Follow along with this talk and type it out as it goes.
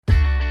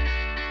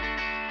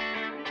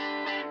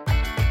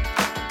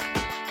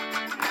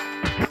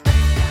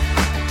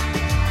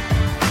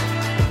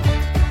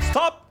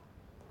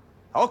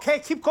Okay,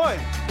 keep going.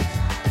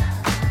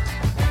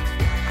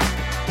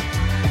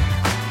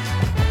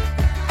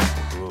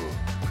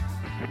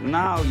 Good.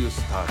 Now you're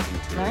starting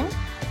to Learn?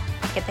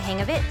 Get the hang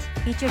of it.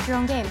 Each at your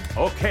own game.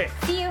 Okay.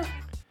 See you.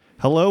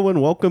 Hello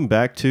and welcome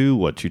back to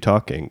What You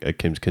Talking, a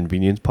Kim's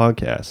Convenience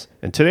podcast.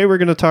 And today we're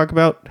going to talk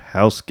about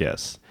house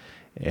guests.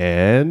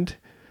 And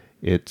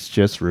it's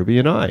just Ruby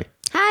and I.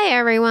 Hi,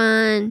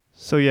 everyone.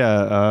 So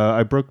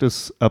I broke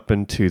this up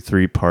into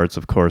 3 parts.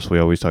 Of course, we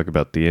always talk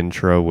about the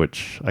intro,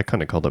 which I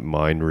kind of called it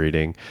mind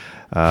reading.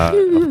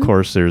 Of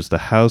course, there's the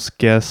house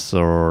guests,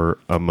 or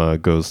Amma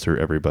goes through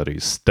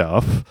everybody's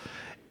stuff.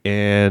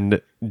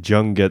 And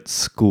Jung gets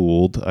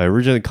schooled. I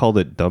originally called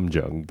it Dumb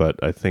Jung,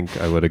 but I think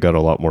I would have got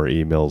a lot more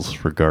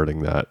emails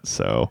regarding that.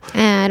 So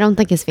I don't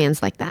think his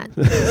fans like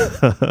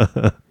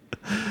that.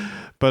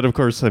 But of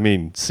course, I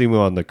mean, Simu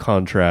on the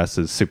contrast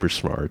is super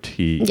smart.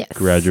 He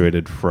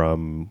graduated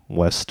from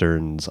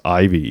Western's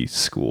Ivy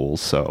School,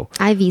 so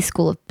Ivy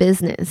School of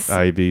Business.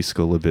 Ivy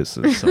School of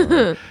Business.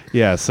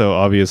 So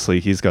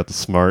obviously he's got the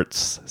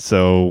smarts.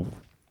 So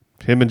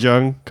him and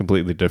Jung,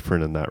 completely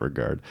different in that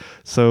regard.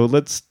 So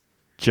let's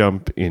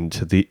jump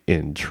into the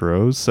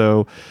intro.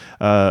 So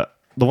the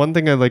one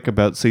thing I like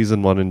about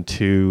season 1 and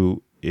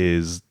 2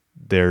 is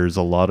there's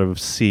a lot of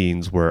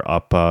scenes where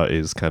Appa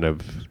is kind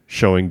of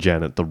showing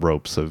Janet the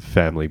ropes of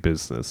family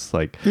business.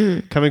 Like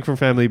coming from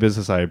family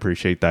business, I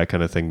appreciate that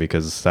kind of thing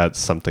because that's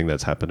something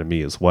that's happened to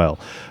me as well,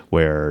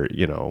 where,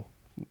 you know,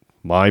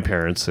 my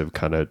parents have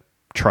kind of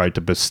tried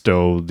to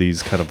bestow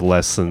these kind of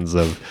lessons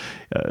of,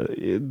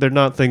 they're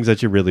not things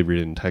that you really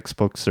read in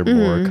textbooks. They're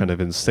more kind of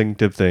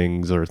instinctive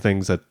things or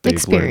things that they've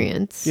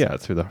experience.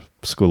 learned, through the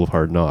School of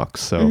Hard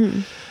Knocks. So,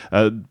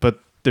 but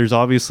there's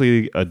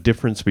obviously a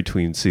difference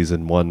between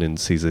season 1 and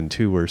season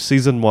 2, where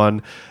season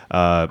 1,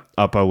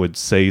 Appa would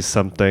say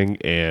something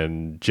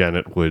and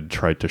Janet would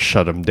try to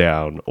shut him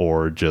down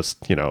or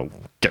just, you know,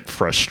 get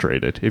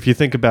frustrated. If you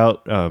think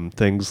about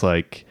things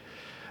like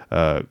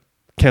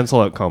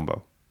cancel out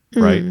combo,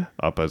 right?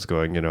 Appa's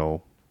going, you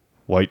know,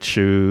 white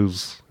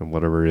shoes and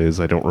whatever it is.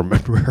 I don't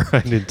remember.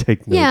 I didn't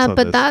take notes on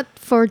but this. that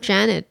for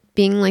Janet,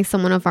 being like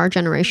someone of our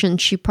generation,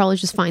 she probably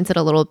just finds it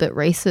a little bit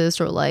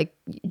racist or like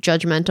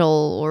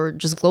judgmental or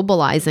just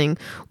globalizing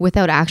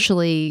without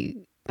actually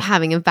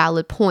having a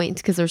valid point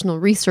because there's no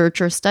research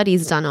or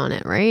studies done on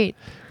it, right?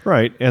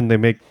 Right. And they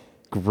make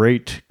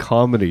great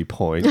comedy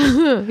points.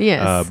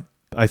 Yes.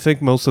 I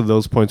think most of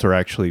those points are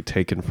actually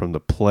taken from the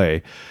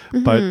play.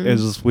 But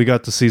as we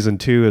got to season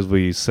 2, as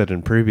we said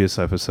in previous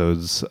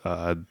episodes,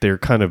 they're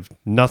kind of,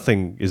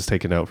 nothing is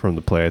taken out from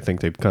the play. I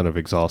think they've kind of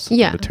exhausted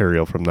the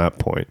material from that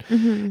point.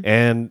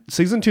 And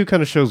season 2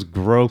 kind of shows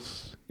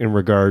growth in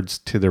regards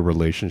to their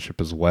relationship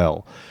as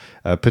well.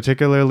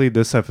 Particularly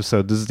this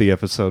episode. This is the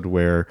episode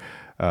where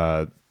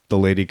the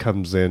lady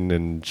comes in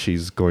and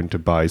she's going to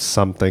buy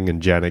something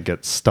and Janet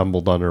gets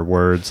stumbled on her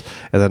words.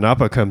 And then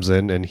Appa comes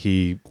in and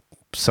he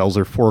sells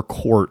her 4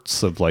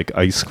 quarts of like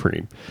ice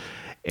cream.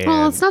 And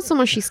well, it's not so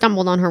much she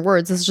stumbled on her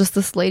words. It's just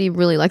this lady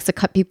really likes to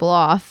cut people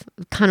off,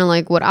 kind of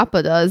like what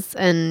Appa does.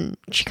 And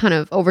she kind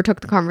of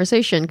overtook the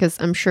conversation because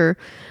I'm sure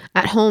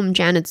at home,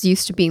 Janet's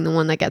used to being the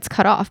one that gets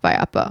cut off by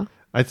Appa.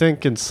 I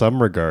think in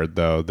some regard,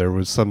 though, there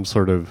was some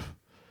sort of,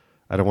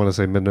 I don't want to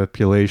say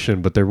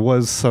manipulation, but there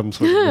was some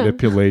sort of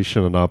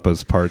manipulation on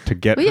Appa's part to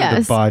get her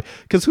to buy.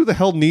 Because who the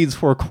hell needs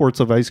 4 quarts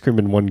of ice cream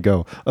in one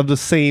go of the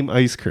same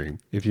ice cream?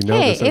 If you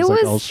notice, it's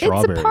like all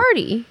strawberry. It's a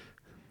party.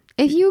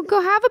 If you go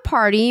have a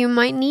party, you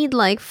might need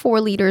like 4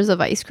 liters of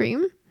ice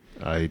cream.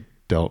 I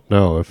don't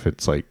know if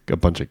it's like a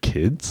bunch of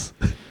kids.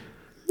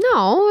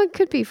 No, it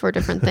could be for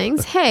different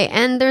things. Hey,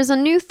 and there's a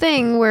new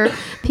thing where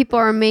people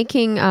are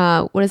making,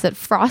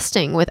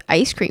 frosting with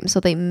ice cream. So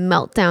they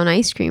melt down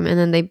ice cream and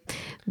then they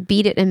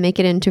beat it and make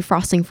it into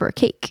frosting for a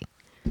cake.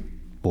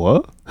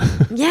 What?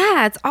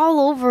 Yeah, it's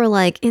all over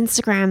like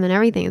Instagram and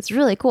everything. It's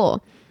really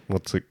cool.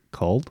 What's it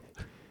called?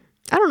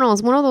 I don't know.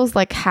 It's one of those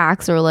like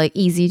hacks or like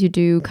easy to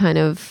do kind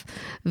of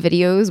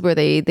videos where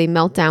they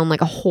melt down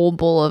like a whole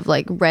bowl of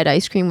like red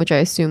ice cream, which I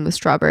assume was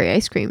strawberry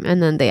ice cream.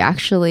 And then they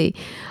actually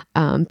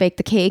bake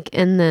the cake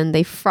and then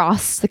they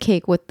frost the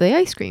cake with the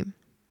ice cream.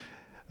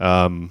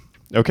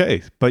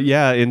 Okay. But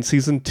yeah, in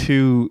season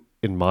 2,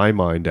 in my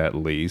mind at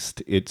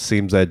least, it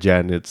seems that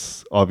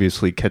Janet's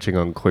obviously catching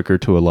on quicker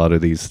to a lot of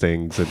these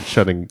things and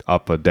shutting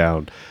Appa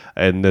down.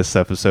 In this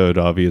episode,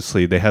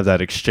 obviously, they have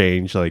that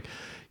exchange like,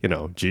 you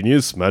know,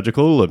 genius,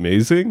 magical,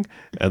 amazing.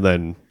 And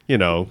then, you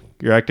know,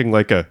 you're acting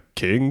like a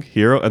king,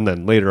 hero. And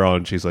then later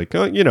on, she's like,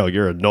 oh, you know,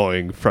 you're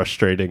annoying,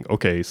 frustrating.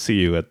 Okay, see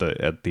you at the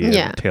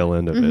end, tail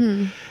end of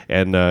it.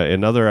 And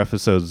in other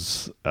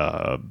episodes,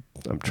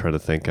 I'm trying to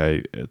think,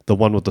 the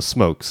one with the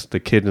smokes,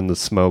 the kid in the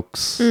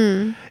smokes,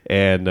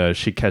 and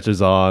she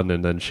catches on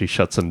and then she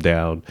shuts him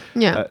down.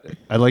 Yeah.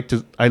 I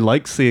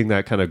like seeing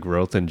that kind of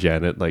growth in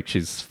Janet. Like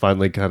she's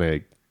finally kind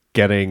of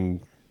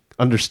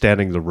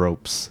understanding the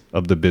ropes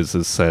of the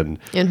business and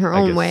in her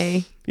own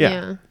way.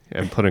 Yeah.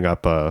 And putting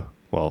up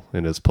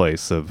in his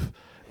place of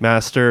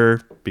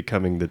master,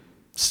 becoming the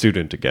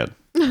student again.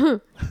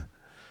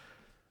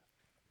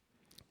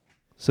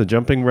 So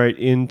jumping right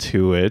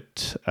into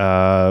it,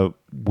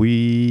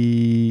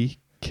 we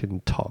can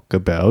talk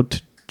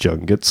about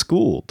Jung Gets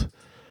Schooled.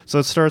 So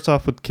it starts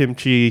off with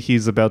Kimchi.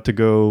 He's about to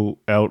go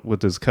out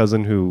with his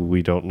cousin who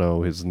we don't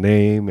know his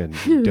name and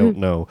we don't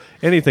know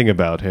anything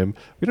about him.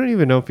 We don't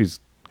even know if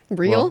he's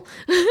Real?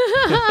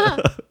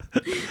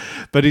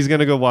 but he's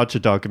going to go watch a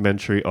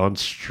documentary on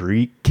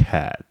street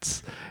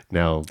cats.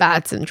 Now,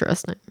 That's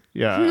interesting.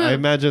 yeah, I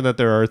imagine that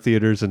there are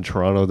theaters in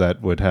Toronto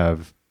that would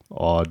have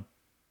odd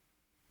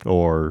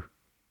or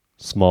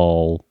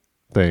small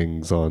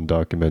things on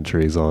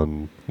documentaries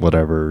on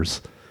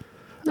whatever's.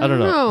 I don't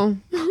know.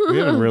 We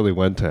haven't really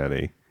went to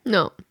any.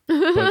 No.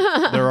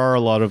 But there are a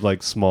lot of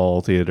like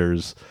small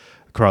theaters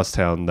across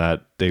town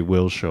that they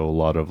will show a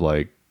lot of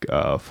like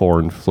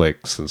foreign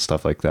flicks and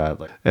stuff like that.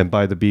 And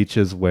by the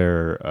beaches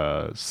where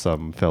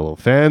some fellow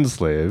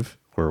fans live,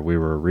 where we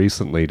were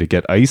recently to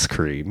get ice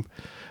cream,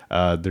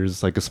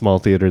 there's like a small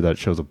theater that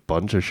shows a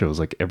bunch of shows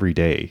like every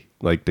day.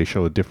 Like they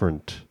show a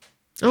different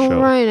Oh,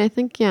 show. right. I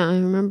think, yeah, I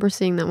remember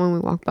seeing that when we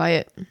walked by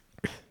it.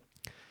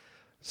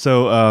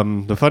 So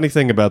the funny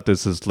thing about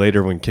this is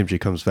later when Kimchi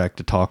comes back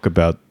to talk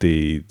about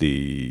the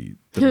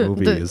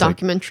movie, The is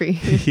documentary.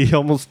 like, he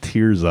almost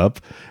tears up,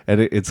 and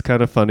it's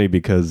kind of funny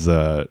because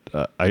I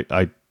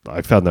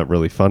found that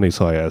really funny.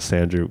 So I asked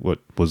Andrew, "What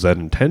was that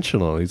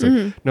intentional?" He's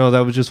like, "No,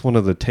 that was just one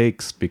of the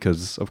takes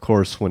because, of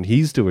course, when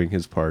he's doing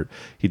his part,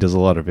 he does a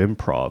lot of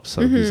improv.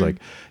 So he's like,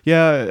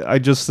 yeah, I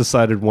just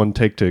decided one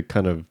take to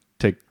kind of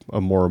take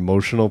a more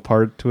emotional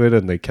part to it,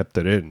 and they kept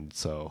it in.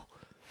 So,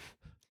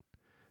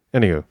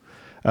 anywho."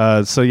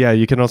 So yeah,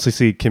 you can also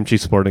see Kimchi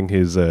sporting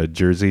his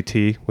jersey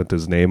tee with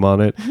his name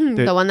on it.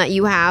 The one that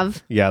you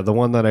have. Yeah, the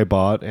one that I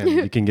bought, and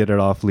you can get it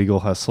off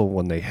Legal Hustle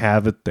when they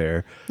have it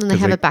there. And they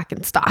 'Cause have it back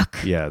in stock.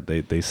 Yeah,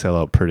 they sell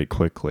out pretty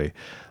quickly.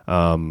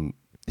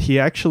 He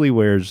actually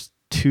wears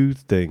two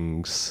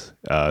things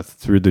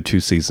through the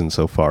 2 seasons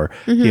so far.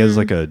 He has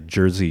like a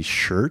jersey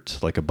shirt,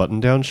 like a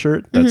button-down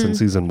shirt that's in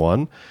season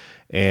 1,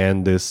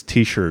 and this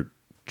t-shirt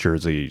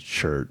jersey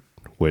shirt,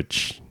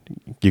 which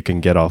you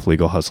can get off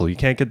Legal Hustle. You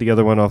can't get the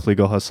other one off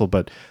Legal Hustle,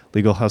 but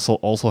Legal Hustle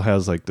also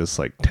has like this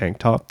like tank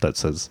top that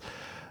says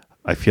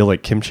 "I feel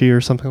like kimchi" or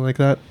something like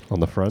that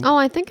on the front. Oh,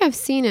 I think I've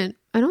seen it.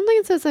 I don't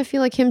think it says "I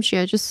feel like kimchi."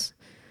 I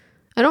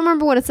don't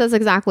remember what it says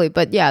exactly,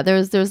 but yeah,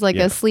 there's like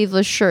Yeah. a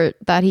sleeveless shirt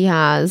that he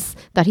has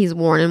that he's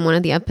worn in one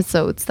of the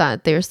episodes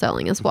that they're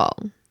selling as well.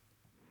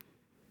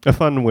 A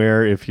fun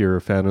wear if you're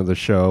a fan of the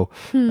show.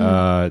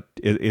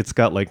 It's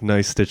got like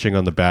nice stitching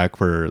on the back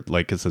where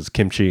like it says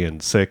kimchi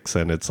and 6,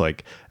 and it's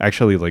like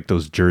actually like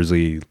those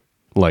jersey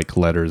like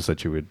letters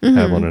that you would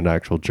have on an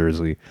actual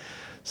jersey.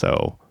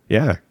 So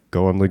yeah,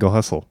 go on Legal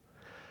Hustle.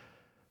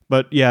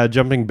 But yeah,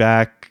 jumping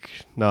back,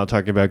 not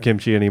talking about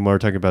kimchi anymore,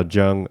 talking about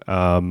Jung.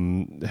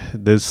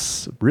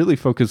 This really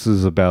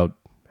focuses about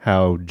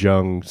how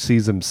Jung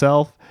sees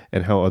himself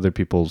and how other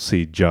people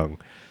see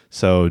Jung.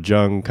 So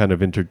Jung kind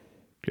of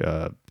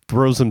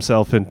throws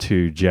himself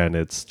into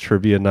Janet's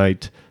trivia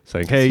night,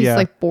 saying, "Hey, He's yeah,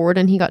 like bored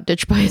and he got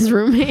ditched by his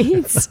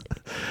roommates.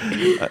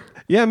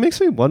 yeah." It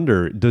makes me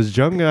wonder: does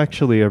Jung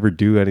actually ever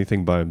do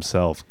anything by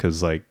himself?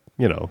 Because, like,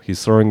 you know,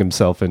 he's throwing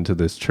himself into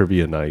this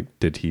trivia night.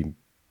 Did he?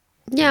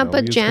 Yeah, know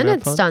but he was gonna have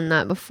Janet's fun? done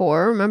that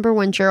before. Remember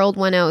when Gerald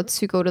went out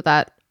to go to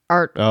that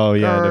art? Oh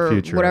yeah, in or a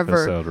future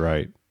whatever. episode,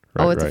 right? It's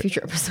right. a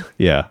future episode.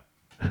 Yeah.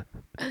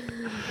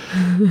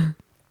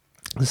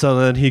 So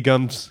then he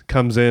comes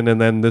in,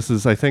 and then this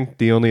is, I think,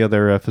 the only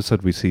other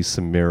episode we see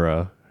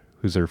Samira,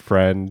 who's her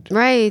friend,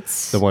 Right.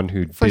 the one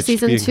who For ditched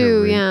season being her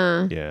 2, room-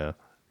 yeah. yeah.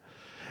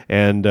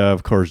 And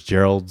of course,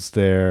 Gerald's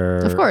there.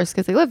 Of course,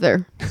 because they live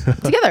there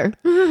together.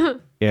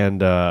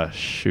 And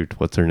shoot,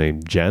 what's her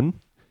name? Jen?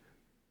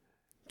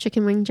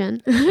 Chicken Wing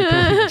Jen.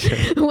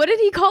 What did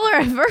he call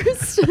her at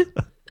first?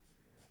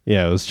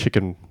 Yeah, it was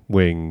Chicken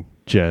Wing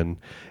Jen.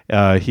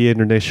 He had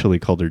initially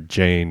called her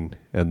Jane,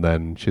 and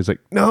then she's like,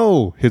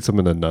 "No!" Hits him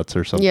in the nuts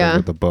or something Yeah.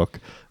 with the book.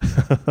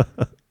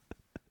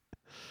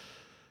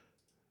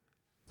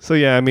 So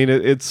yeah, I mean,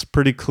 it's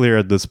pretty clear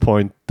at this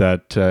point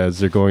that as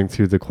they're going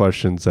through the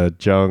questions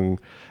that Jung,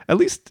 at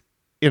least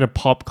in a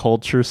pop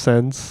culture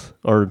sense,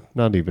 or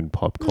not even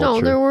pop culture. No,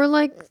 there were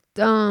like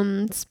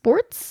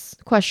sports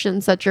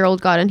questions that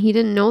Gerald got, and he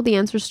didn't know the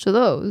answers to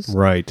those.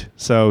 Right.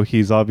 So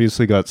he's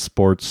obviously got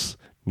sports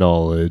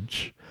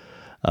knowledge.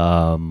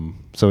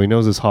 So he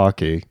knows his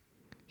hockey.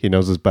 He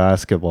knows his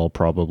basketball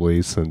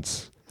probably,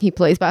 since He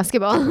plays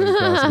basketball. he plays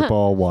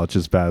basketball,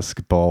 watches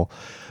basketball.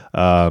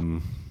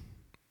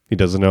 He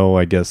doesn't know,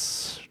 I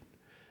guess,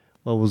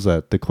 what was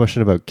that? The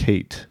question about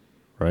Kate,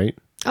 right?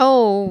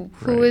 Oh,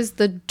 who is Right.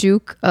 the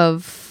Duke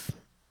of...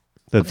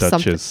 The Of something.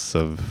 Duchess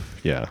of,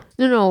 yeah.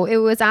 No, it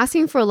was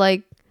asking for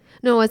like...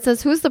 No, it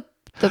says, who's the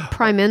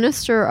Prime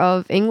Minister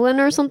of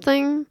England or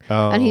something?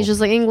 And he's Oh.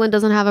 just like, England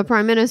doesn't have a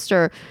Prime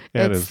Minister.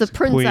 Yeah, it it's is the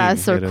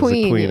princess queen. or It is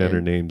queen. a queen, yeah. and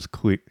her name's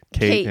Kate,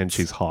 Kate. and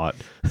she's hot.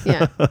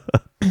 Yeah.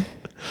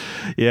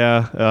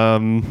 Yeah.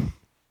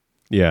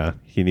 Yeah,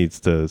 he needs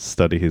to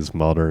study his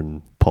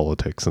modern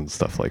politics and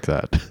stuff like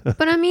that.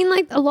 But I mean,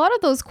 like, a lot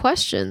of those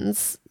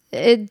questions,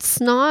 it's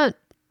not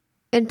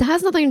it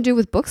has nothing to do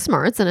with book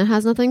smarts, and it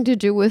has nothing to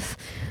do with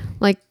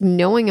like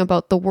knowing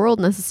about the world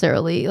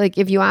necessarily. Like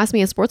if you ask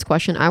me a sports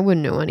question, I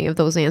wouldn't know any of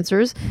those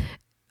answers.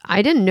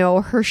 I didn't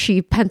know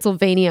Hershey,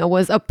 Pennsylvania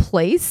was a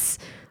place.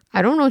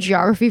 I don't know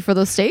geography for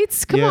those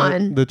states. Come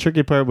on. The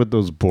tricky part with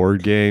those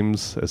board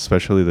games,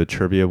 especially the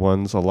trivia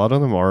ones, a lot of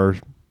them are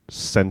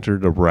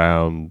centered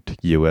around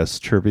U.S.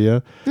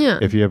 trivia. Yeah.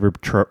 If you ever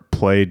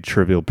played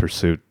Trivial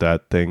Pursuit,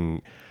 that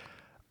thing,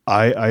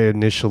 I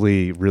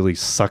initially really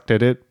sucked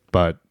at it,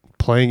 but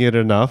playing it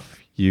enough,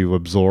 you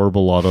absorb a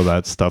lot of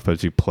that stuff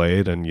as you play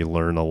it, and you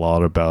learn a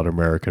lot about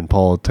American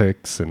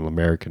politics and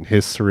American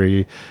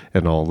history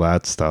and all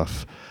that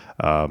stuff.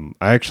 I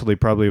actually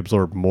probably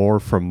absorbed more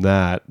from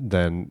that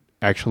than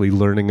actually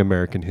learning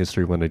American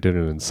history when I did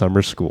it in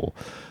summer school.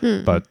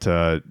 But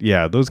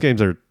yeah, those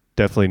games are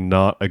definitely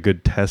not a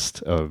good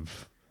test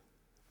of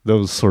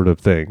those sort of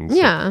things.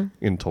 Yeah.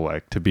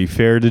 Intellect, to be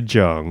fair to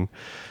Jung.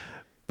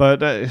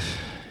 But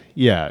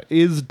yeah,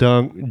 is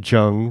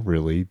Jung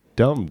really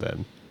dumb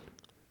then?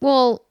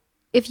 Well,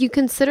 if you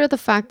consider the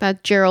fact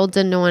that Gerald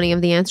didn't know any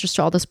of the answers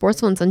to all the sports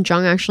ones and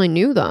Jung actually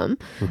knew them.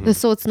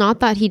 So it's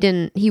not that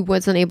he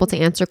wasn't able to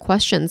answer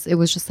questions. It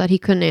was just that he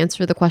couldn't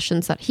answer the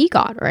questions that he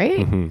got,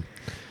 right?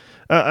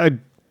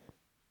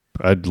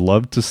 I'd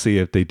love to see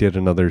if they did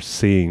another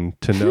scene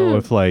to know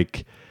if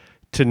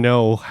to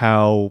know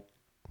how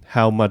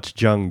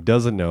much Jung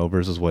doesn't know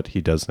versus what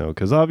he does know.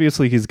 Because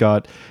obviously he's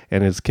got,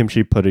 and as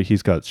Kimchi put it,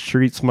 he's got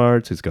street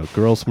smarts, he's got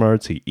girl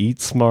smarts, he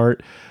eats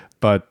smart,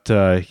 but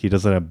he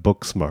doesn't have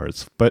book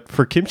smarts. But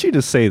for Kimchi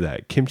to say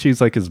that,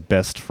 Kimchi's like his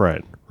best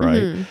friend,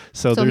 right?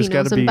 So there's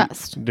got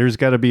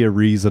to be a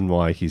reason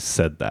why he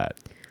said that.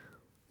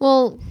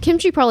 Well,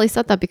 Kimchi probably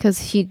said that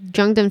because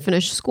Jung didn't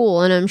finish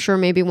school, and I'm sure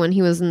maybe when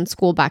he was in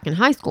school back in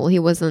high school, he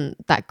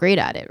wasn't that great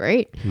at it,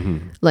 right?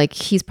 Like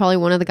he's probably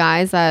one of the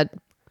guys that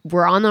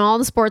were on all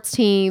the sports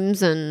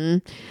teams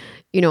and,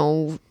 you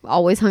know,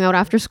 always hung out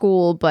after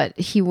school, but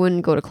he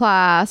wouldn't go to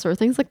class or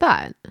things like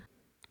that.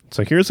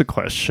 So here's a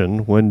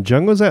question. When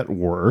Jung was at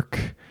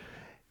work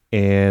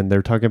and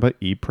they're talking about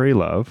Eat, Pray,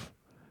 Love,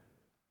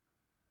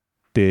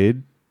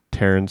 did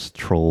Terrence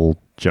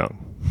troll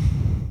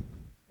Jung?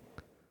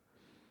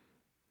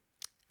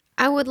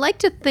 I would like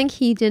to think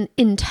he didn't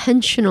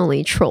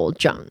intentionally troll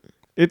Jung.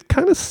 It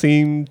kind of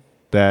seemed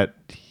that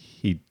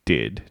he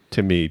did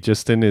to me,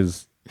 just in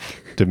his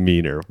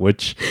demeanor,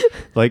 which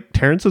like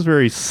Terrence is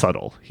very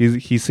subtle.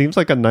 He seems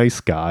like a nice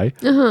guy,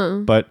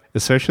 but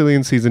especially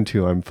in season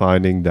 2, I'm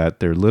finding that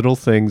there are little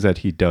things that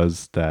he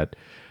does that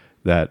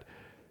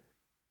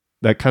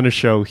kind of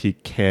show he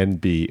can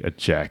be a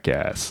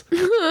jackass.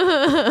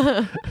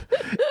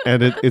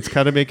 And it's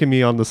kind of making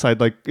me on the side.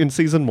 Like in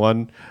season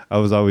 1, I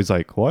was always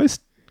like, why is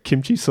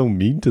Kimchi so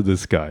mean to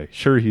this guy?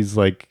 Sure, he's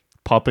like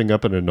popping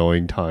up at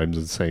annoying times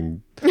and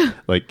saying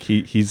like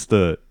he's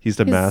the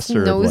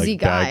master of like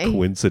bad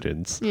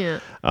coincidence. Yeah.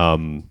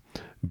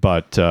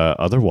 But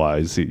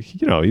otherwise,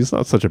 he's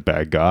not such a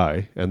bad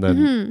guy. And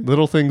then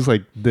little things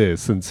like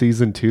this in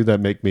season 2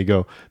 that make me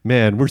go,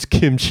 man, where's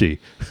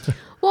Kimchi?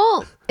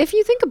 Well, if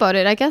you think about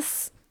it, I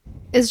guess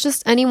it's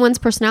just anyone's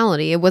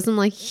personality. It wasn't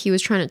like he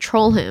was trying to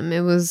troll him.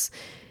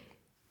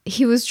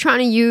 He was trying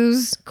to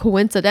use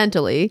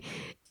coincidentally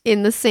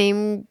in the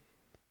same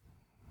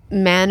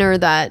manner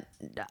that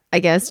I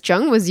guess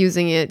Jung was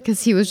using it,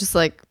 because he was just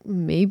like,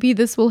 maybe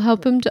this will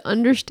help him to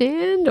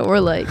understand,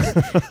 or like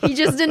he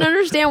just didn't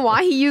understand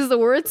why he used the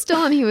word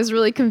still and he was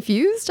really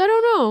confused. I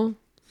don't know.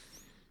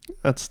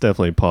 That's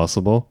definitely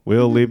possible.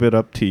 We'll leave it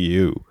up to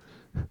you.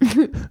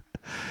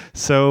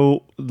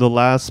 So the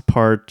last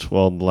part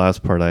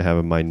I have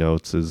in my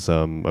notes is,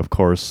 of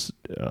course,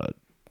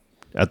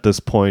 at this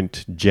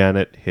point,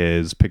 Janet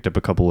has picked up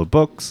a couple of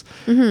books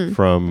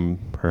from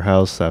her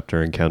house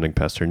after encountering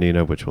Pastor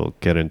Nina, which we'll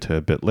get into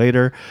a bit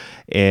later.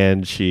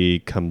 And she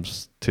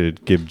comes to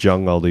give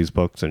Jung all these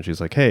books, and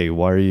she's like, "Hey,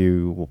 what are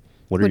you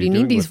do you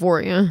need these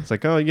for? Yeah." It's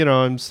like, "Oh,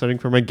 I'm studying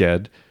for my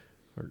GED."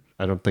 Or,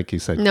 I don't think he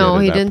said no,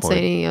 GED he at that didn't point. say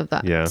any of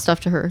that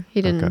stuff to her.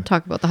 He didn't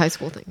talk about the high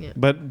school thing. Yeah.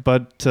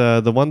 But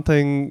the one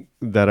thing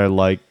that I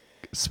like,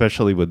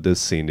 especially with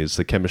this scene, is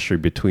the chemistry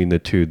between the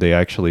two. They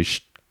actually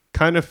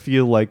kind of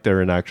feel like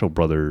they're an actual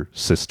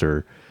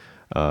brother-sister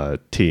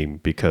team,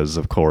 because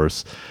of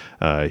course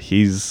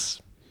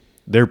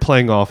they're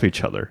playing off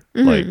each other.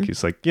 Like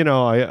he's like,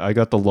 I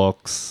got the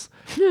looks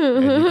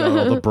and you got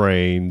all the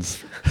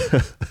brains.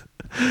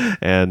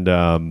 and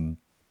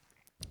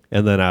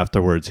then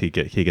afterwards he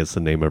gets the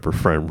name of her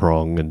friend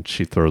wrong, and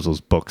she throws those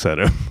books at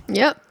him.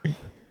 Yep.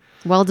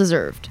 Well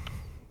deserved.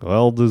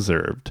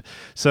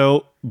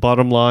 So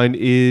bottom line,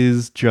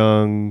 is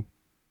Jung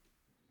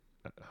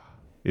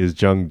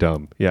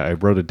dumb? Yeah, I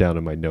wrote it down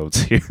in my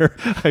notes here.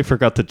 I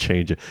forgot to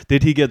change it.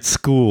 Did he get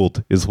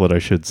schooled, is what I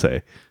should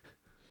say.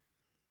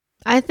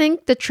 I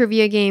think the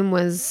trivia game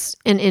was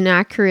an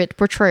inaccurate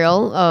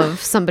portrayal of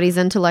somebody's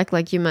intellect,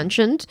 like you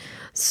mentioned.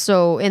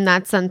 So in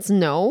that sense,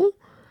 no.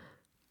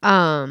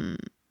 But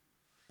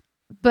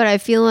I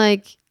feel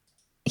like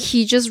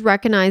he just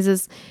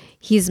recognizes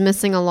he's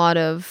missing a lot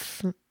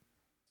of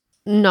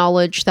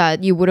knowledge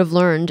that you would have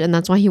learned, and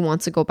that's why he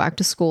wants to go back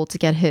to school to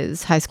get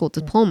his high school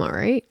diploma,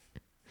 right?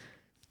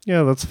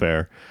 Yeah, that's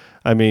fair.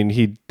 I mean,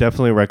 he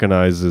definitely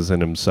recognizes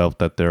in himself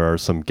that there are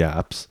some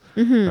gaps.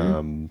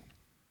 And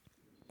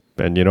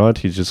you know what?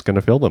 He's just going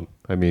to fill them.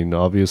 I mean,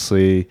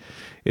 obviously,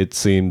 it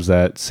seems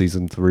that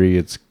season 3,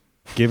 it's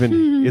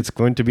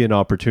going to be an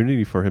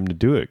opportunity for him to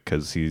do it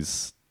because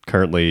he's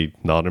currently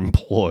not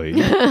employed.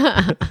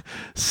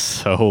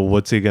 So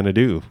what's he going to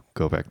do?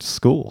 Go back to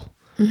school.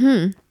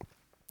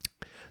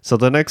 So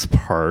the next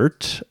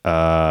part,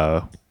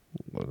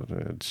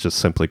 it's just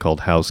simply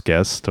called House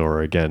Guest,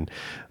 or again,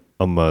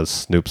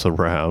 snoops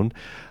around.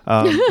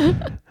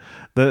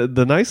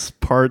 The nice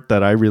part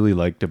that I really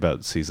liked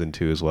about season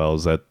 2 as well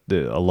is that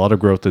a lot of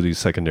growth of these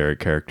secondary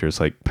characters,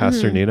 like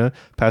Pastor Nina.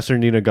 Pastor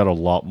Nina got a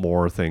lot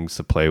more things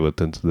to play with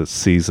into this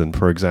season.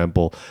 For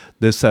example,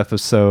 this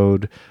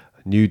episode,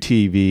 New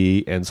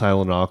TV, and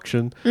Silent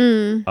Auction.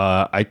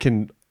 I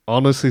can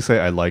honestly say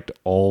I liked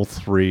all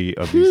 3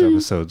 of these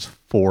episodes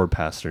for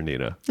Pastor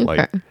Nina. Okay.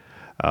 Like,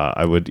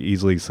 I would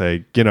easily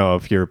say, you know,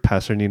 if you're a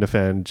Pastor Nina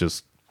fan,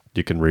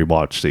 you can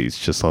rewatch these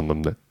just on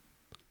them.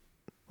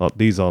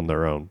 These on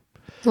their own.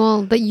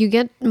 Well, but you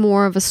get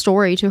more of a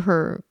story to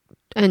her,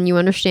 and you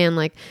understand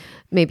like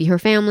maybe her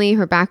family,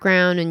 her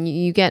background, and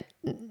you get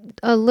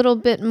a little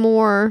bit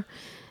more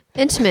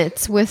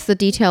intimate with the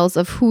details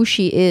of who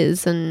she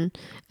is and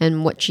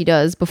what she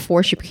does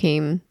before she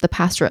became the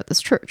pastor at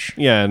this church.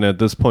 Yeah, and at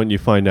this point you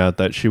find out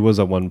that she was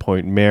at one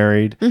point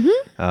married.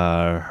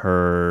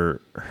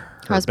 Her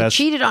husband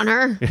cheated on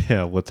her.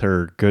 Yeah, with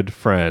her good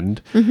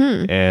friend.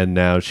 And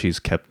now she's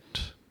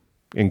kept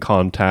in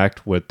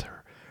contact with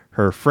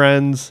her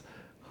friend's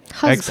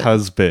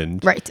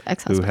ex-husband. Right,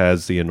 ex-husband. Who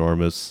has the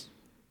enormous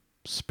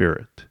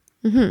spirit.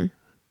 So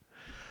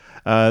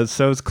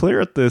it's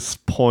clear at this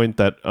point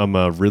that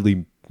Emma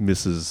really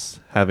misses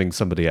having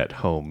somebody at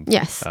home.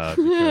 Yes.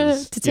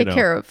 Because, to take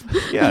care of.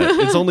 Yeah,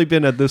 it's only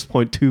been at this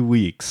point 2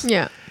 weeks.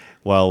 Yeah.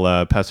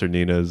 While Pastor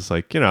Nina's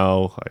like, you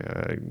know,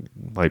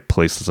 my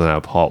place doesn't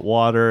have hot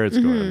water. It's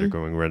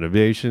undergoing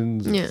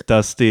renovations. It's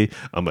dusty.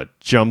 Emma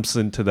jumps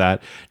into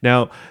that.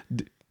 Now,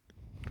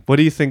 what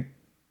do you think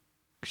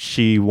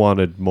she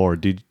wanted more?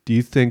 Do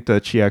you think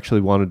that she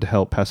actually wanted to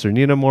help Pastor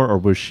Nina more, or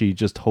was she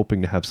just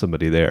hoping to have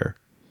somebody there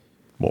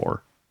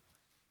more?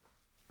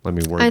 Let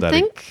me word that. I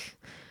think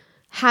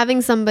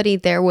having somebody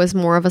there was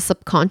more of a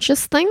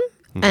subconscious thing,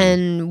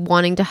 and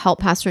wanting to help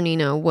Pastor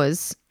Nina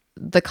was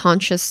the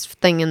conscious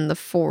thing in the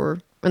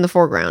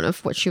foreground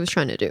of what she was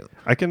trying to do.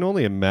 I can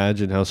only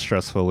imagine how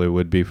stressful it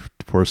would be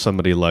for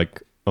somebody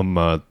like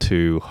Emma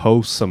to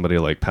host somebody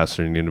like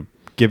Pastor Nina,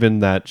 given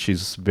that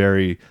she's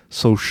very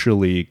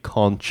socially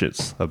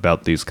conscious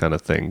about these kind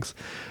of things.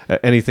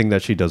 Anything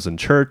that she does in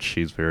church,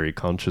 she's very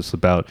conscious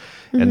about.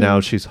 And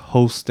now she's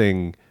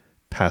hosting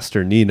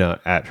Pastor Nina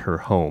at her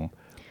home.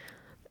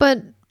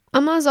 But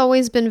Emma's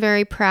always been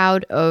very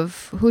proud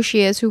of who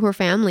she is, who her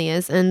family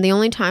is. And the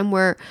only time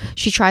where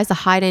she tries to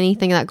hide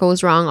anything that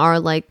goes wrong are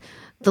like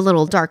the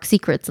little dark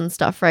secrets and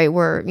stuff, right?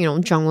 Where, you know,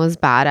 Jung was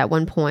bad at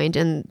one point,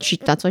 and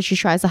that's why she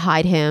tries to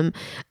hide him.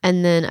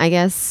 And then I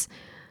guess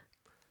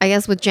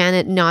with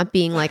Janet not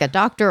being like a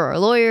doctor or a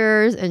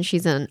lawyer, and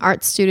she's an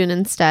art student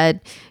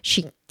instead,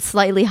 she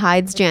slightly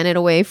hides Janet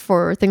away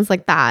for things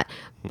like that.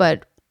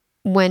 But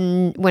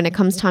when it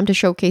comes time to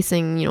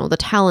showcasing, you know, the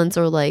talents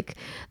or like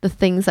the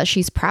things that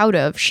she's proud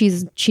of,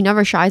 she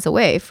never shies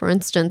away. For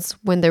instance,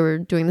 when they were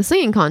doing the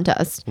singing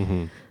contest,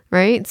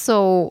 right?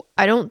 So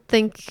I don't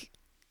think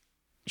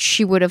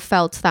she would have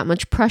felt that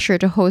much pressure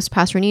to host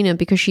Pastor Nina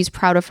because she's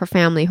proud of her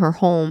family, her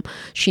home.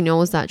 She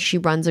knows that she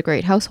runs a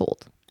great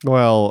household.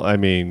 Well, I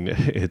mean,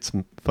 it's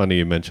funny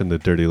you mentioned the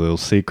dirty little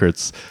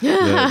secrets,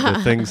 the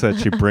things that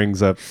she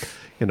brings up.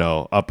 You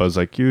know, Appa's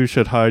like, you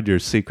should hide your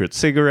secret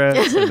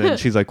cigarettes. And then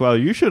she's like, well,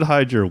 you should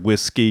hide your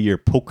whiskey, your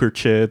poker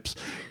chips,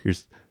 your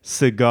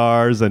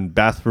cigars, and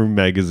bathroom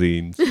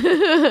magazines.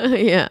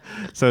 Yeah.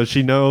 So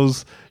she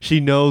knows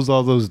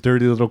all those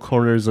dirty little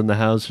corners in the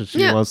house. And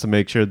she wants to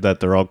make sure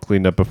that they're all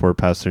cleaned up before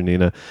Pastor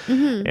Nina.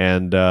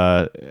 And,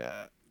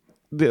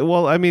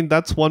 well, I mean,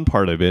 that's one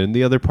part of it. And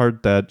the other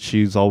part that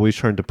she's always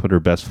trying to put her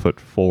best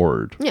foot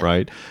forward,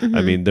 right?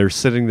 I mean, they're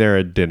sitting there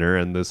at dinner,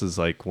 and this is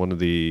like one of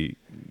the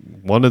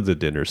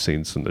dinner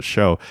scenes in the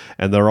show,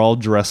 and they're all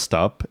dressed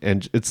up,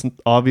 and it's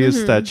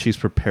obvious that she's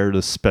prepared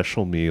a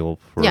special meal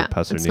for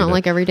Pastor Nina. It's not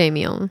like everyday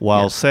meal.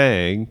 While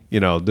saying, you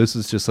know, this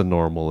is just a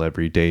normal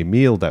everyday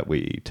meal that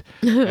we eat.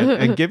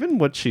 And given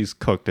what she's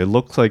cooked, it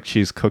looks like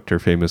she's cooked her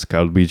famous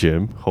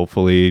galbijim.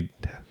 Hopefully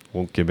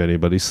won't give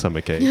anybody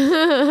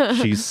stomachache.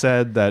 She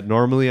said that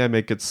normally I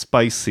make it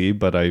spicy,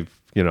 but I've,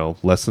 you know,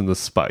 lessened the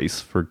spice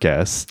for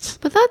guests.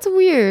 But that's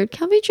weird.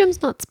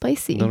 Galbijim's not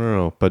spicy.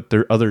 No. But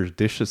there are other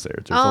dishes there.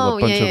 There's a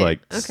bunch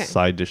of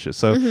side dishes.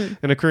 So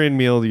in a Korean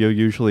meal, you'll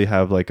usually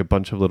have like a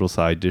bunch of little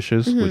side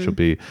dishes, which will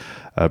be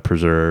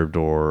preserved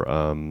or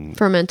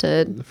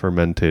fermented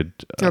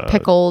or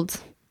pickled.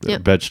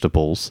 Yep.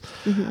 vegetables,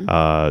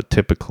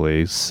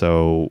 typically.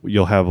 So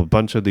you'll have a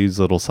bunch of these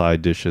little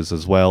side dishes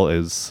as well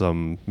as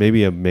some,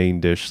 maybe a main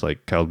dish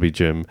like kalbi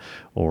jim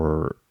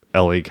or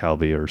LA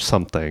kalbi or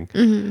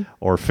something,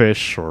 or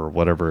fish or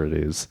whatever it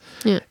is.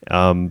 Yeah.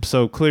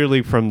 So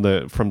clearly from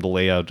the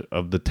layout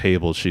of the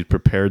table, she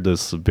prepared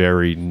this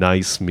very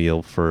nice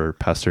meal for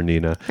Pastor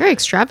Nina. Very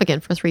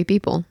extravagant for 3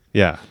 people.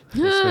 Yeah,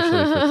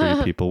 especially for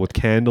 3 people with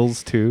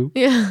candles too.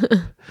 Yeah.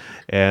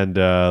 And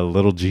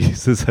little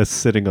Jesus is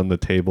sitting on the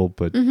table.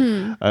 But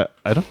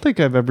I don't think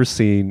I've ever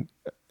seen,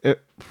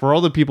 for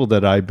all the people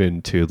that I've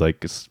been to,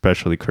 like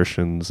especially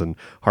Christians and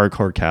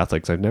hardcore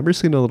Catholics, I've never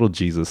seen a little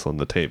Jesus on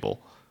the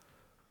table.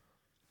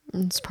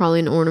 It's probably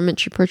an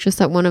ornament she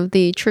purchased at one of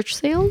the church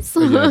sales.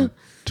 Yeah,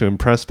 to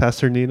impress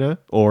Pastor Nina,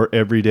 or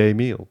everyday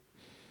meal.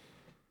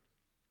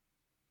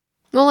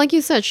 Well, like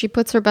you said, she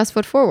puts her best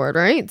foot forward,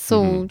 right?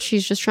 So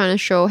she's just trying to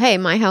show, hey,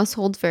 my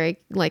household's very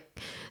like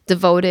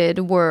devoted.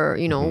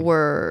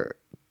 We're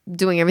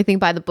doing everything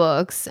by the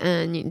books.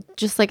 And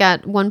just like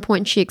at one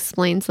point she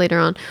explains later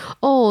on,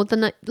 oh,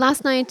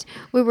 last night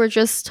we were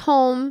just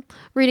home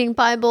reading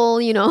Bible,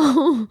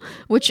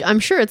 which I'm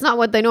sure it's not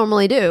what they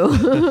normally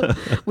do.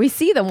 We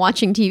see them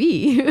watching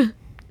TV.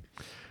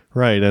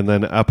 Right. And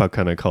then Appa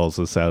kind of calls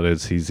us out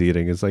as he's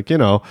eating. It's like,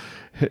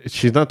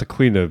 she's not the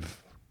queen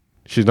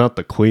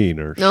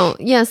or no,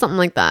 yeah, something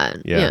like that.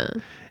 Yeah.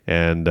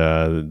 And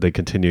they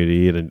continue to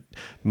eat, and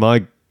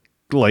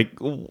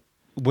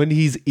when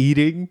he's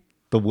eating,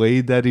 the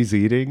way that he's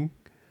eating,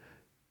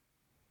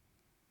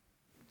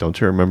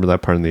 don't you remember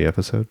that part in the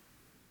episode?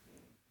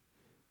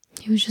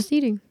 He was just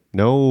eating.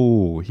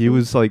 No, he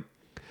was like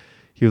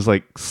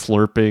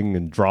slurping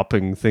and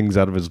dropping things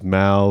out of his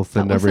mouth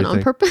and everything.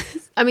 On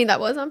purpose. I mean, that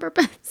was on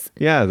purpose.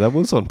 Yeah, that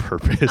was on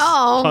purpose.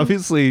 Oh.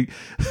 Obviously.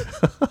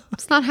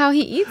 It's not how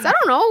he eats. I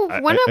don't know.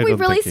 When have we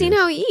really seen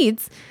how he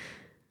eats?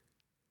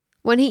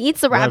 When he eats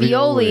the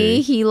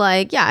ravioli, he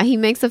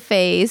makes a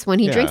face. When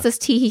he drinks his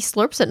tea, he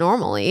slurps it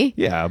normally.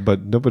 Yeah,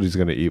 but nobody's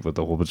going to eat with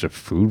a whole bunch of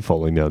food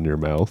falling down your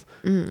mouth.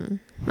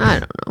 I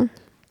don't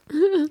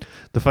know.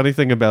 The funny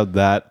thing about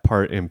that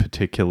part in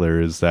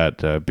particular is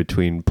that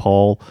between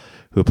Paul,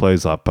 who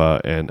plays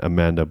Appa, and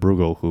Amanda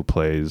Brugel, who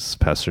plays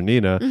Pastor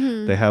Nina,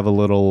 they have a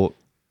little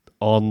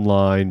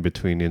online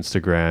between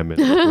Instagram and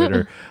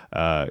Twitter,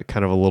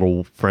 kind of a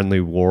little friendly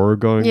war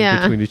going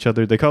between each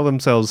other. They call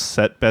themselves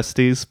set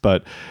besties,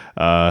 but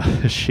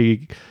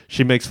she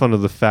makes fun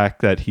of the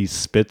fact that he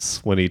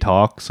spits when he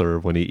talks or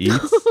when he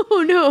eats.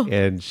 Oh no.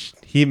 And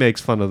he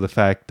makes fun of the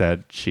fact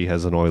that she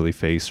has an oily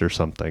face or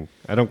something.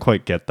 I don't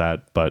quite get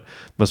that, but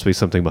must be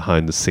something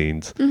behind the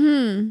scenes.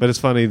 But it's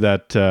funny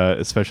that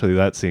especially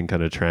that scene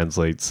kind of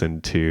translates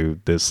into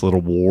this little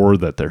war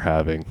that they're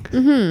having.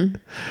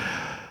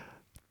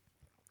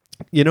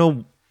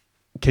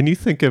 Can you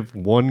think of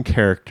one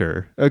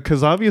character?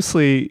 Because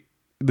obviously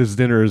this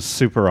dinner is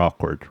super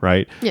awkward,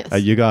 right?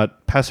 Yes. You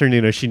got Pastor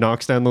Nina. She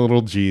knocks down the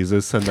little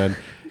Jesus, and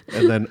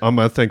then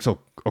Amma thinks, oh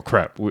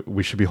crap,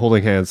 we should be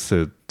holding hands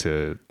to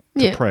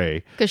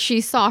pray. Because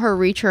she saw her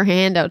reach her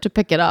hand out to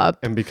pick it up.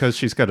 And because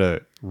she's got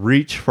to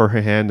reach for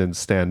her hand and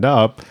stand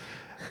up,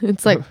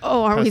 it's like,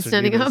 oh, are we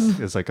standing up?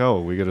 It's like,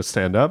 oh, we got to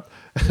stand up.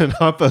 And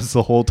Appa's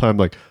the whole time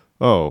like,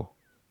 oh,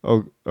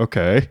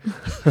 okay.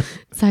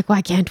 It's like,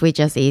 why can't we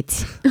just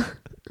eat?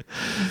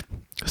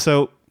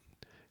 So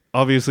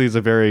obviously it's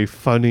a very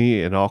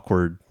funny and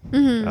awkward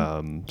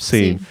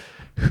scene.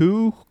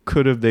 Who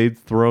could have they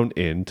thrown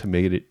in to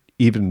make it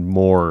even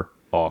more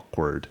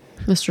awkward?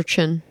 Mr.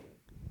 Chin.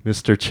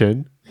 Mr.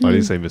 Chin? Why do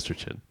you say Mr.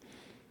 Chin?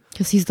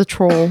 Because he's the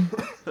troll.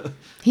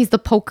 He's the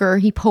poker.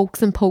 He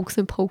pokes and pokes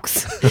and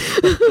pokes.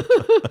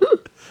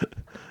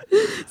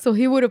 So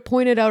he would have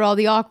pointed out all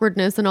the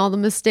awkwardness and all the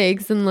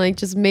mistakes and like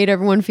just made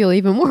everyone feel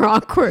even more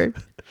awkward.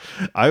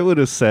 I would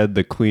have said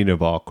the queen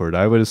of awkward.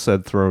 I would have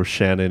said throw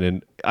Shannon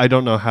in. I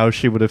don't know how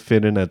she would have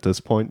fit in at this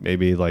point.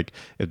 Maybe like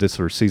if this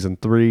were season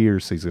 3 or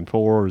season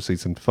 4 or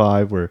season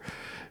 5 where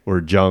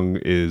Jung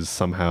is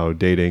somehow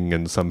dating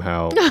and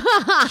somehow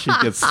she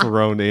gets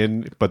thrown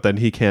in, but then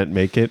he can't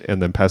make it,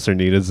 and then Pastor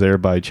Nina's there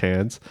by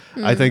chance.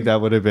 I think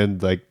that would have been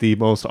like the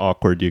most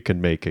awkward you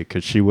can make it,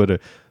 because she would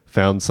have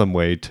found some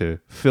way to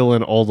fill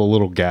in all the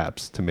little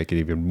gaps to make it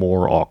even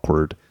more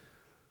awkward.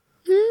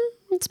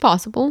 It's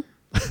possible.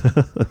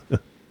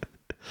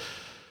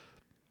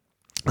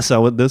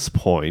 So at this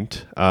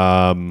point,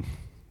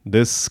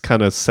 this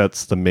kind of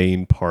sets the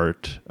main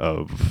part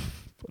of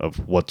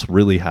what's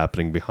really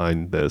happening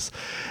behind this.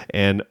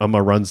 And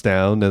Amma runs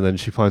down, and then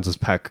she finds this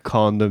pack of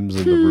condoms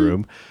in the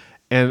room.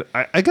 And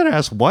I gotta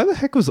ask, why the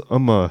heck was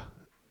Amma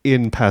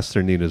in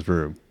Pastor Nina's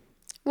room?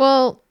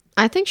 Well,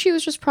 I think she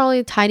was just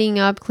probably tidying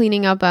up,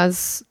 cleaning up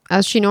as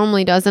she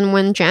normally does. And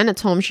when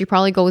Janet's home, she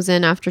probably goes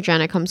in after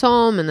Janet comes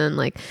home and then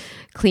like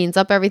cleans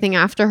up everything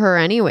after her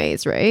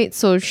anyways, right?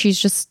 So she's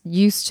just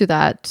used to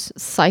that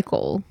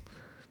cycle.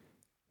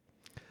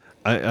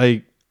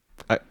 I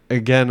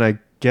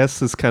guess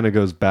this kind of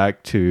goes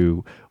back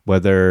to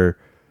whether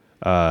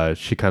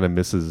she kind of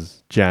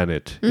misses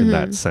Janet in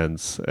that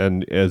sense.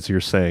 And as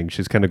you're saying,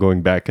 she's kind of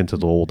going back into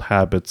the old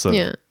habits of,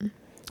 Yeah.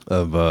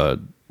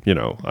 you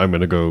know, I'm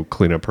going to go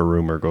clean up her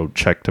room or go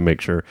check to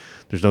make sure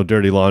there's no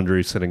dirty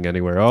laundry sitting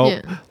anywhere. Oh,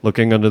 Yeah.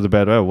 looking under the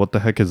bed. Oh, what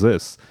the heck is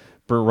this?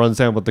 Bert runs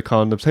down with the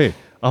condoms. Hey,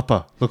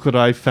 Appa, look what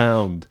I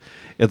found.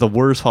 At the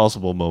worst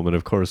possible moment,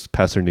 of course,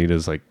 Pastor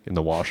Nina's like in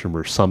the washroom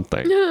or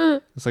something.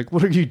 It's like,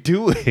 what are you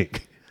doing?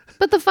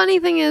 But the funny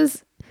thing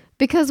is,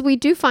 because we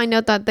do find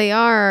out that they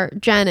are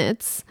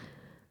Janet's,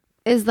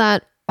 is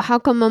that how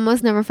come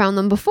Mama's never found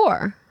them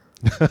before?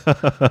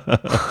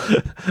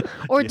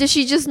 Or did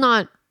she just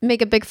not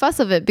make a big fuss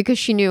of it because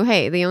she knew,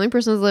 hey, the only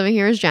person who's living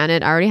here is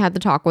Janet. I already had the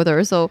talk with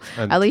her, so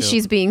at least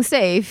she's being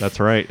safe. That's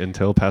right.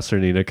 Until Pastor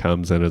Nina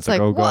comes and it's like,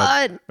 like, oh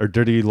God, what? our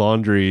dirty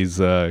laundry's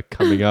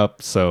coming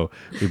up, so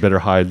we better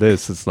hide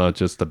this. It's not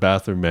just the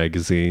bathroom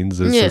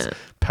magazines. It's just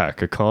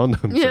pack of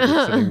condoms that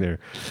are sitting there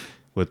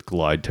with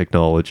Glide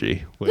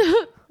technology. Which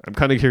I'm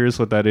kind of curious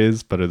what that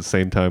is, but at the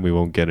same time, we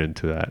won't get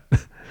into that.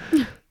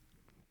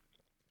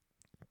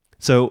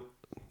 So,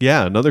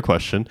 yeah, another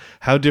question.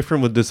 How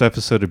different would this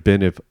episode have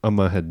been if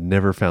Amma had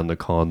never found the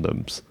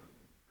condoms?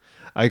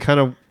 I kind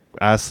of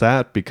asked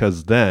that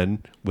because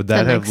then would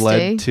that have next led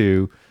day?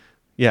 to,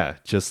 yeah,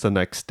 just the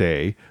next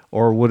day?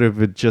 Or would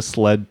have it just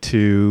led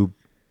to,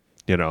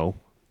 you know,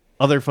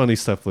 other funny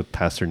stuff with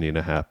Pastor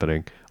Nina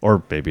happening?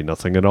 Or maybe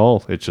nothing at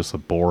all. It's just a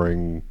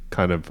boring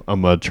kind of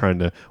Amma trying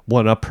to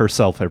one-up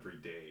herself every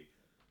day.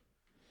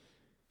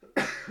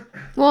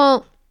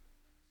 Well,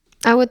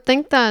 I would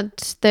think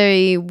that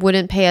they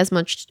wouldn't pay as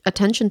much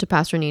attention to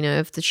Pastor Nina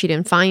if she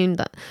didn't find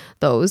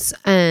those.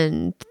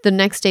 And the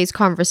next day's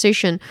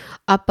conversation,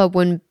 Appa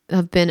wouldn't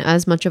have been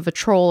as much of a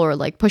troll or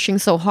like pushing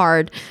so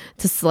hard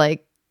to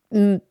like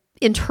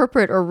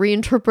interpret or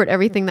reinterpret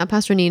everything that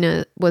Pastor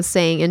Nina was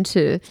saying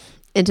into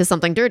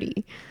something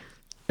dirty.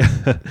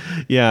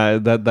 Yeah,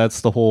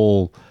 that's the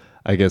whole,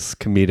 I guess,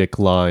 comedic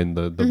line,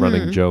 the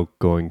running joke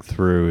going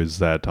through is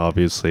that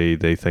obviously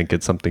they think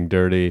it's something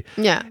dirty.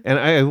 Yeah. And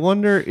I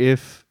wonder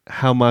if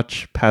how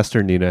much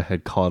Pastor Nina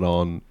had caught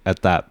on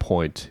at that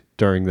point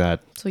during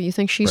that. So you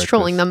think she's Breakfast.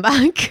 trolling them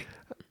back?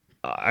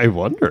 I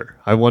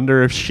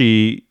wonder if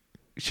she's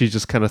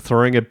just kind of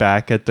throwing it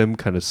back at them,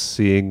 kind of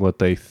seeing what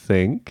they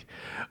think,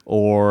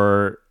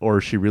 or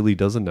she really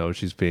doesn't know.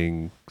 She's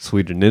being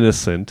sweet and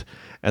innocent.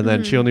 And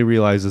then she only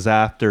realizes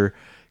after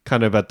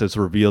kind of at this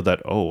reveal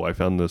that, oh, I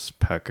found this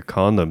pack of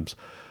condoms.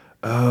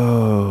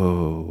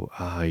 Oh,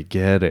 I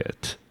get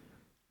it.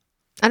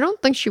 I don't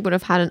think she would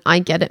have had an I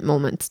get it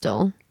moment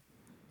still.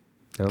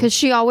 No? Because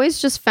she always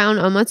just found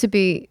Amma to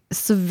be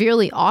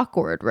severely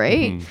awkward,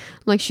 right?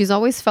 Like she's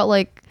always felt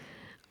like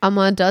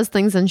Amma does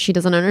things and she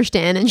doesn't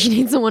understand and she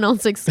needs someone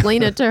else to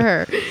explain it to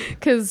her.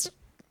 Because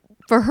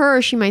for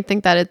her, she might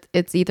think that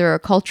it's either a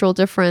cultural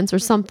difference or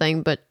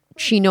something, but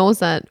she knows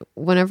that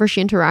whenever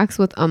she interacts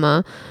with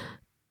Amma,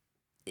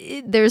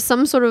 there's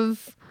some sort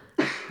of,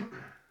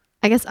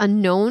 I guess,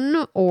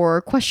 unknown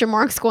or question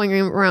marks going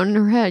around in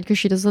her head because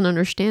she doesn't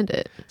understand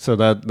it. So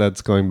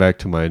that's going back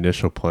to my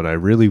initial point. I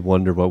really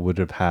wonder what would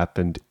have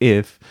happened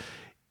if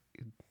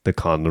the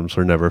condoms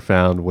were never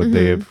found. Would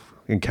they have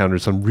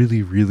encountered some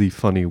really, really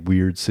funny,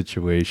 weird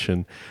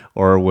situation?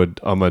 Or would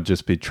Amma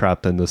just be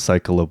trapped in the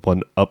cycle of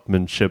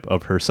one-upmanship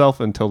of herself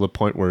until the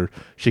point where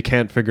she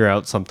can't figure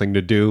out something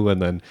to do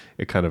and then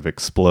it kind of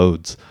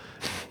explodes?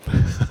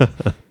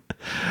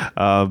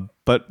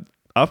 But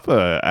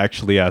Appa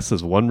actually asks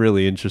this one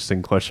really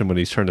interesting question when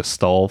he's trying to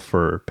stall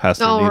for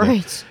Pastor Nina.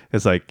 Right.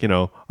 It's like, you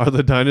know, are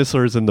the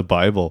dinosaurs in the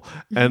Bible?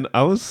 And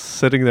I was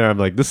sitting there, I'm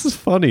like, this is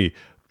funny,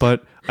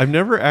 but I've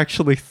never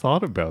actually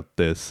thought about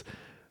this.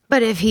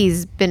 But if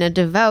he's been a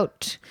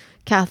devout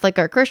Catholic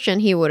or Christian,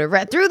 he would have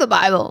read through the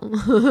Bible.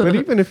 But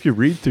even if you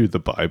read through the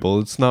Bible,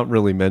 it's not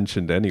really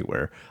mentioned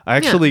anywhere. I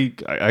actually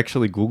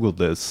Googled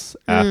this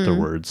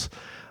afterwards.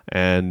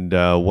 And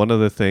one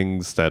of the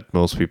things that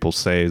most people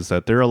say is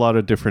that there are a lot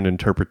of different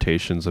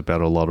interpretations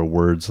about a lot of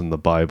words in the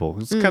Bible.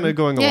 It's kind of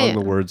going along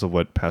the words of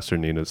what Pastor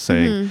Nina is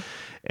saying.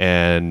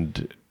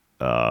 And,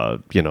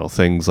 you know,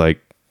 things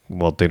like,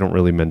 well, they don't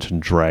really mention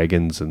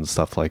dragons and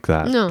stuff like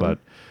that. No.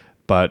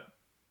 But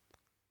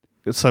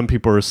some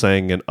people are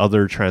saying in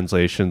other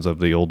translations of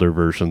the older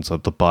versions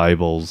of the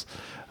Bibles,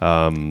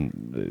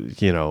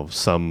 you know,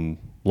 some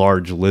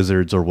large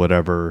lizards or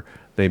whatever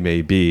they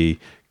may be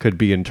could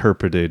be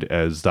interpreted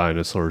as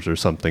dinosaurs or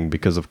something,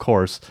 because of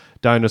course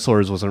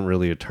dinosaurs wasn't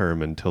really a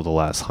term until the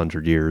last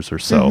 100 years or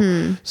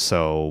so.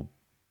 So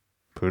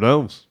who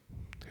knows?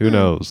 Who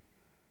knows?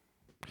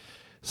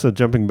 So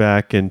jumping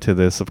back into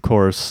this, of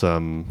course,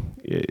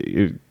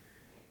 Amma's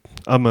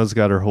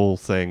got her whole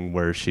thing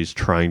where she's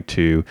trying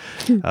to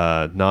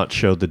not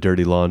show the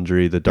dirty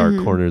laundry, the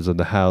dark corners of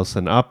the house.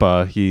 And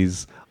Appa,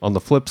 he's on the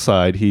flip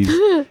side,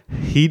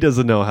 he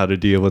doesn't know how to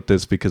deal with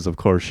this because, of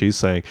course, she's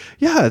saying,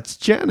 yeah, it's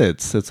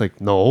Janet's. It's like,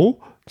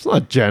 no, it's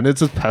not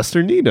Janet's, it's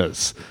Pastor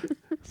Nina's.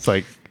 It's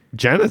like,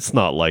 Janet's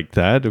not like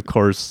that. Of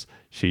course,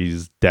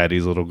 she's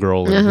daddy's little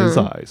girl in his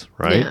eyes,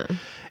 right? Yeah.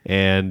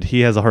 And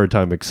he has a hard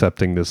time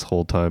accepting this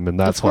whole time, and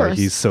that's Of why course.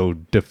 he's so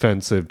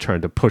defensive,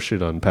 trying to push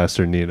it on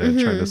Pastor Nina, and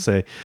trying to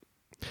say,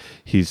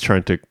 he's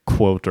trying to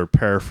quote or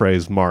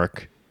paraphrase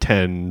Mark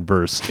 10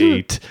 verse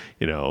 8,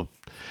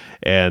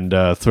 and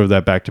throw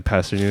that back to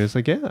Pastor Nina. It's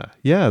like,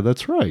 yeah,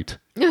 that's right.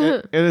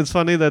 And it's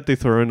funny that they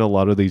throw in a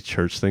lot of these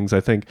church things. I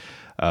think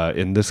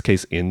in this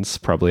case, Ince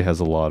probably has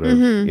a lot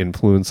of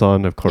influence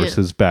on, of course,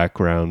 his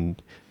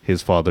background.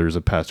 His father's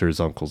a pastor, his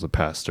uncle's a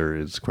pastor,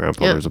 his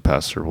grandfather's a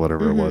pastor,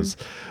 whatever it was.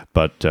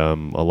 But a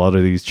lot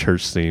of these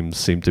church themes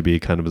seem to be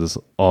kind of this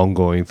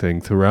ongoing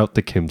thing throughout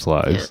the Kim's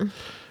lives,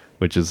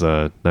 which is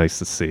nice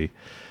to see.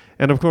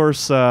 And of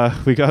course,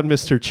 we got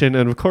Mr. Chin,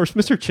 and of course,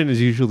 Mr. Chin is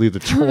usually the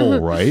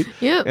troll, right?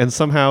 Yep. And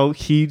somehow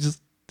he's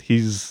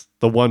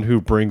the one who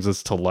brings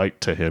us to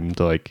light to him,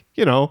 to like,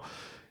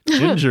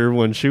 Ginger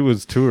when she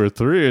was 2 or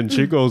 3, and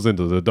she goes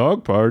into the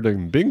dog park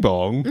and bing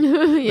bong.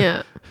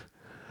 Yeah.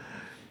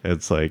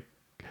 It's like,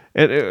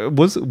 and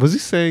was he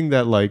saying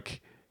that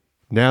like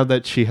now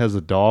that she has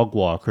a dog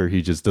walker,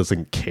 he just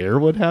doesn't care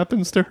what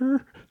happens to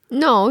her?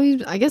 No,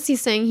 I guess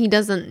he's saying he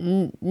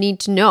doesn't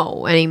need to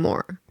know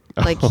anymore.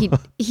 Like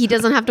he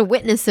doesn't have to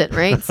witness it,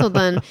 right? So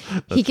then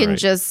he can right.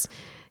 just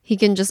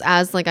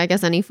as like I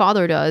guess any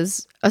father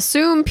does,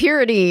 assume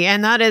purity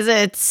and that is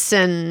it,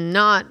 and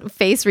not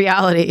face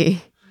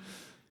reality.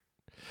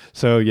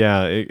 So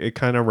yeah, it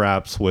kind of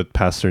wraps with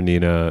Pastor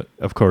Nina.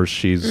 Of course,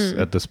 she's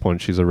at this point,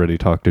 she's already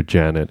talked to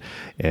Janet,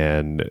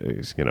 and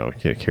here's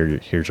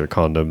your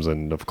condoms,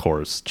 and of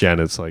course,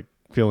 Janet's like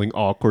feeling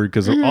awkward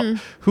because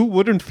who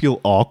wouldn't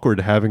feel awkward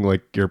having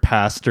like your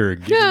pastor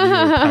give you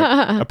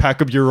a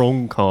pack of your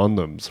own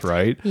condoms,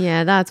 right?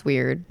 Yeah, that's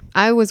weird.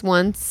 I was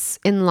once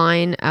in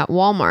line at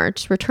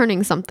Walmart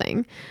returning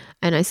something,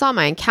 and I saw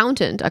my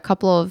accountant a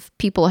couple of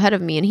people ahead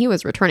of me, and he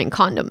was returning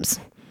condoms.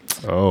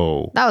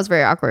 Oh, That was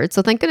very awkward.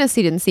 So thank goodness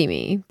he didn't see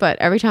me. But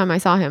every time I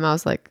saw him, I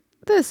was like,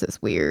 this is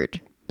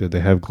weird. did they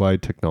have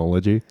Glide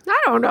technology?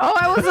 I don't know.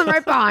 I wasn't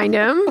right behind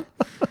him.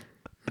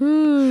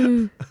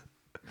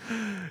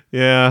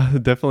 Yeah,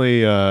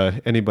 definitely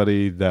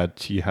anybody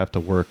that you have to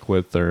work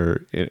with,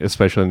 or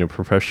especially in a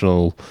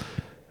professional,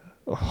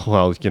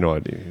 well,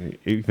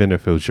 even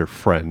if it was your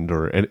friend,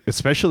 or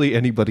especially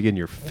anybody in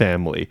your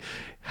family,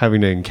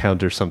 having to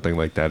encounter something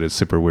like that is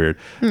super weird.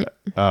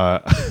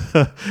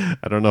 I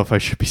don't know if I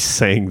should be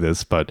saying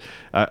this, but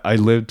I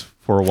lived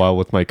for a while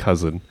with my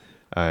cousin,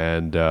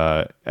 and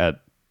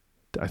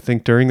I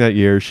think during that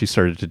year, she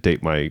started to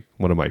date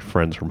one of my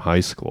friends from high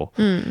school,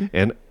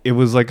 and it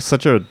was like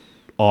such a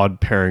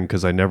odd pairing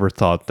because I never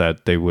thought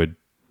that they would,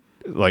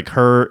 like,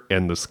 her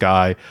and this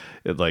guy,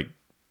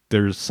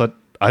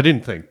 I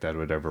didn't think that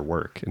would ever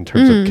work in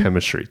terms of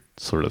chemistry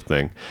sort of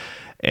thing,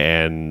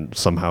 and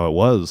somehow it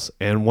was.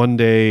 And one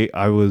day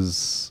I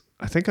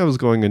think I was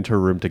going into her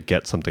room to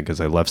get something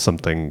because I left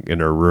something in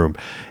her room,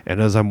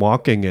 and as I'm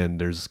walking in,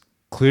 there's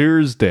clear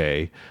as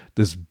day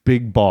this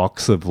big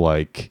box of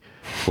like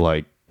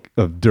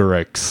of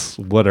Durex,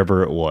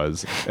 whatever it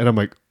was, and I'm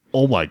like,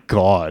 oh my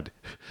god.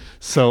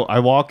 So I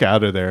walk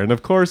out of there, and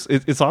of course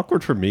it's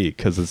awkward for me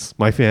because it's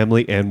my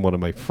family and one of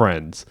my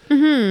friends,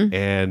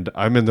 and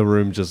I'm in the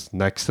room just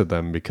next to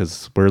them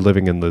because we're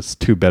living in this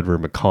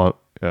two-bedroom condo.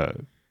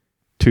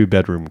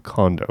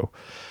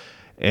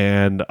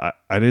 And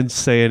I didn't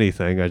say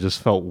anything. I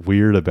just felt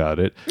weird about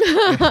it.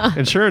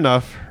 And sure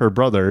enough, her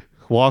brother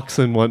walks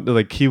in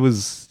he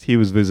was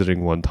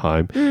visiting one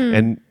time,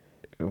 and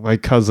my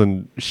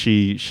cousin,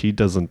 she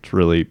doesn't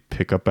really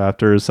pick up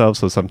after herself,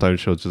 so sometimes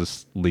she'll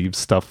just leave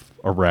stuff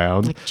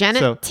around. Like, Janet,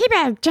 So-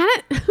 teabag,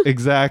 Janet.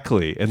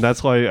 Exactly. And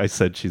that's why I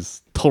said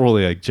she's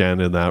totally like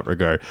Janet in that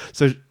regard.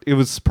 So it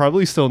was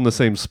probably still in the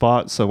same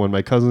spot. So when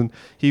my cousin,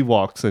 he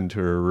walks into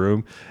her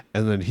room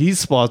and then he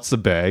spots the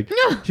bag,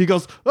 he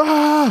goes,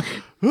 ah!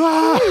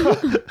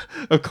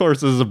 Of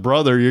course, as a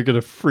brother, you're going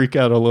to freak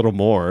out a little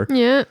more.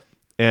 Yeah.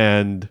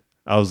 And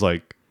I was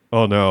like,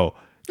 oh no.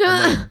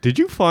 I'm like, did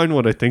you find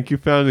what I think you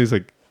found? And he's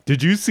like,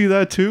 did you see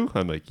that too?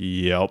 I'm like,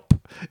 yep.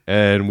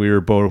 And we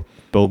were both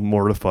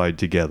mortified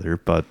together.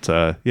 But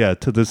yeah,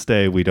 to this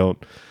day, we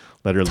don't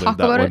let her live Talk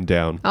that about one it?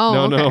 down.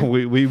 Oh, no,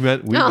 okay. we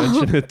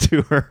mentioned it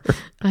to her.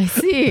 I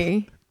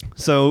see.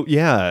 So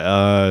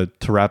yeah,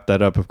 to wrap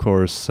that up, of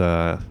course,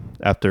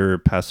 after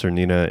Pastor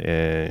Nina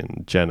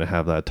and Jenna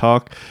have that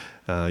talk,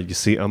 you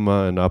see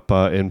Amma and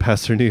Appa in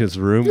Pastor Nina's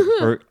room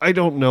for I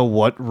don't know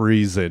what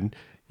reason.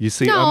 You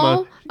see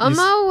No,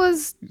 Amma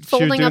was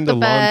folding doing up the the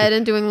bed laundry.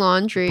 and doing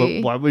laundry.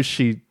 but why was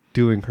she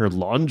doing her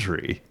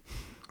laundry?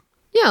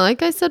 Yeah,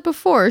 like I said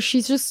before,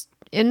 she's just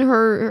in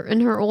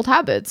her old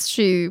habits.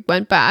 She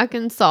went back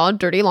and saw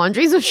dirty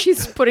laundry, so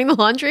she's putting the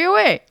laundry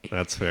away.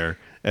 That's fair.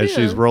 As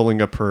she's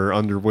rolling up her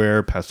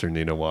underwear, Pastor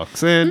Nina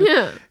walks in.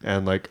 Yeah.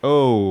 And like,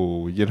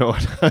 oh, you know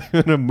what? I'm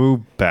going to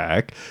move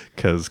back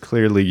because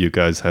clearly you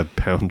guys have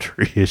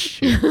boundary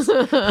issues.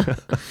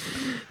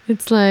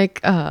 It's like,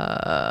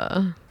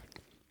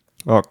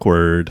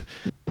 Awkward.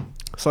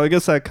 So I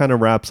guess that kind of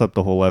wraps up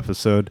the whole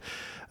episode.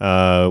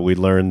 We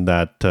learned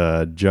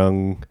that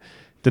Jung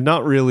Did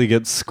not really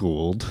get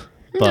schooled,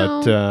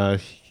 but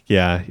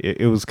yeah,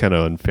 it was kind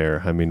of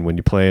unfair. I mean, when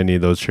you play any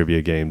of those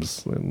trivia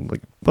games, like,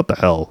 what the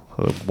hell?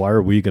 Why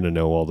are we going to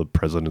know all the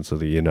presidents of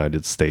the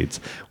United States?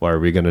 Why are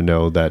we going to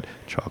know that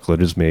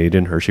chocolate is made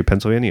in Hershey,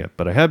 Pennsylvania?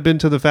 But I have been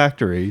to the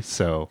factory,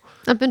 so...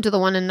 I've been to the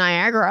one in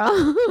Niagara.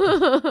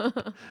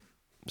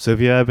 So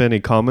if you have any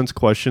comments,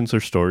 questions, or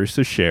stories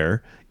to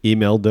share,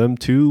 email them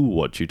to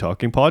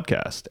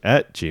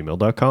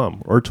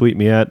whatchoutalkingpodcast@gmail.com or tweet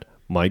me at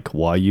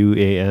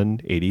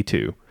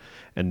MikeYuan82.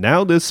 And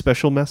now this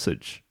special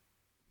message.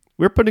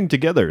 We're putting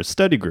together a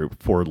study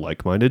group for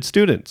like-minded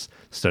students.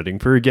 Studying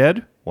for a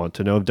GED? Want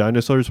to know if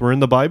dinosaurs were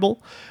in the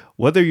Bible?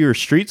 Whether you're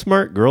street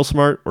smart, girl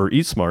smart, or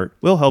eat smart,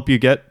 we'll help you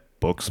get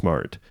book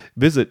smart.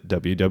 Visit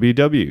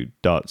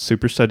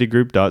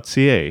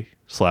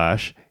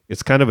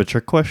www.superstudygroup.ca/it's kind of a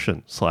trick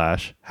question /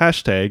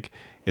 hashtag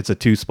it's a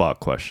 2-spot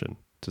question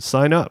to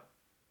sign up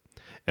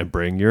and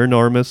bring your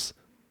enormous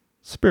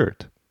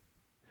spirit.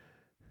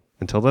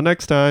 Until the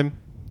next time.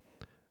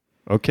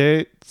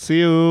 Okay, see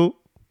you.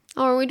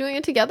 Oh, are we doing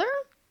it together?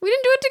 We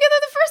didn't do it together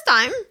the first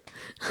time.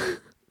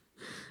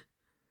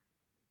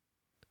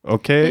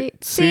 Okay,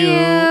 Wait, see you.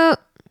 Let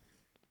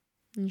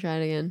me try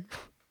it again.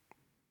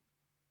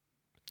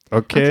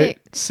 Okay,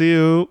 see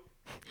you.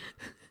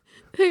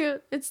 Hang on.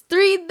 It's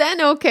 3,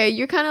 then okay.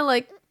 You're kind of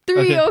like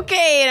 3,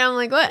 okay. And I'm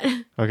like, what?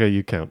 Okay,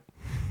 you count.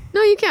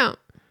 No, you count.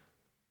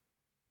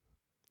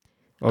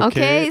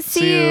 Okay,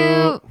 see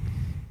you.